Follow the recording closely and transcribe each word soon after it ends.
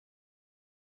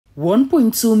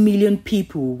1.2 million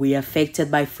people were affected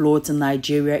by floods in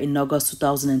Nigeria in August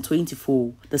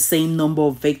 2024. The same number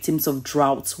of victims of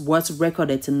drought was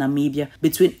recorded in Namibia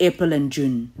between April and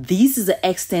June. This is the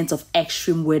extent of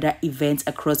extreme weather events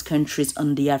across countries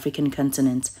on the African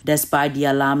continent. Despite the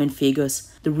alarming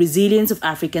figures, the resilience of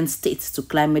African states to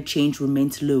climate change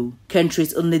remains low.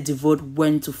 Countries only devote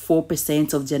 1 to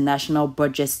 4% of their national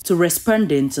budgets to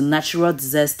responding to natural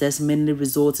disasters mainly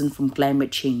resulting from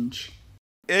climate change.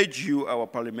 Urge you, our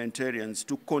parliamentarians,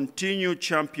 to continue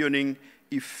championing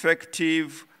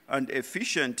effective and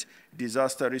efficient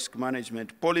disaster risk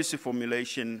management policy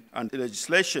formulation and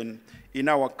legislation in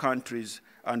our countries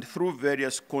and through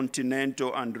various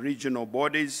continental and regional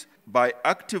bodies by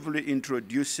actively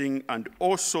introducing and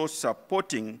also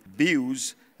supporting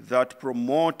bills that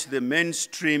promote the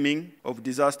mainstreaming of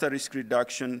disaster risk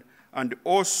reduction and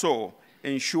also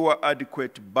ensure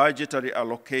adequate budgetary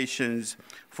allocations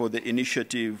for the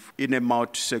initiative in a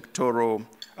multi-sectoral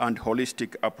and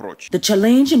holistic approach. The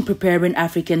challenge in preparing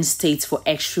African states for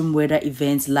extreme weather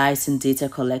events lies in data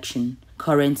collection.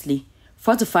 Currently,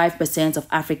 45% of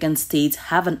African states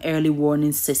have an early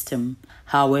warning system.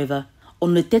 However,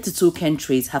 only 32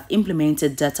 countries have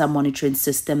implemented data monitoring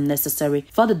systems necessary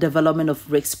for the development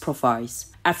of risk profiles.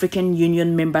 African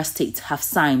Union member states have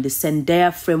signed the Sendai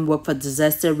Framework for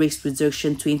Disaster Risk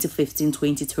Reduction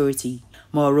 2015-2030.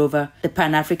 Moreover, the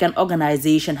Pan-African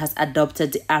Organization has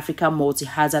adopted the Africa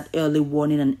Multi-Hazard Early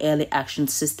Warning and Early Action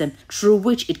System, through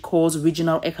which it calls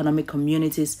regional economic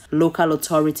communities, local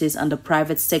authorities, and the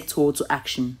private sector to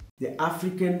action. The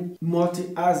African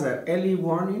Multi-Hazard Early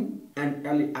Warning and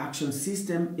Early Action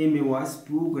System (EMEWAS)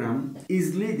 program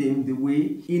is leading the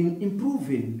way in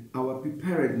improving our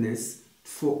preparedness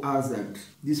for hazard.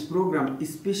 This program,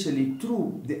 especially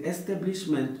through the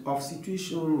establishment of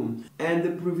situation rooms and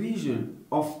the provision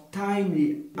of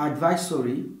timely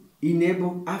advisory,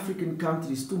 enable African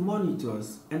countries to monitor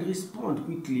and respond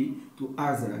quickly to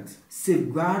hazards,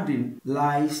 safeguarding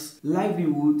lives,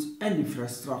 livelihoods, and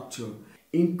infrastructure.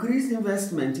 Increased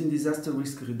investment in disaster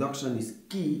risk reduction is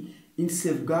key in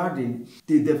safeguarding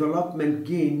the development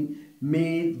gain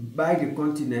made by the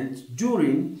continent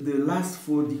during the last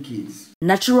 4 decades.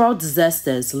 Natural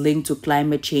disasters linked to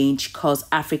climate change cause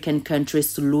African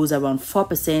countries to lose around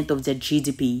 4% of their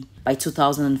GDP. By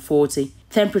 2040,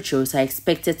 temperatures are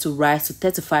expected to rise to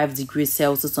 35 degrees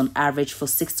Celsius on average for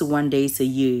 61 days a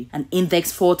year, an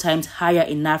index 4 times higher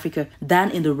in Africa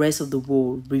than in the rest of the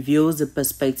world, reveals the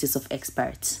perspectives of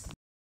experts.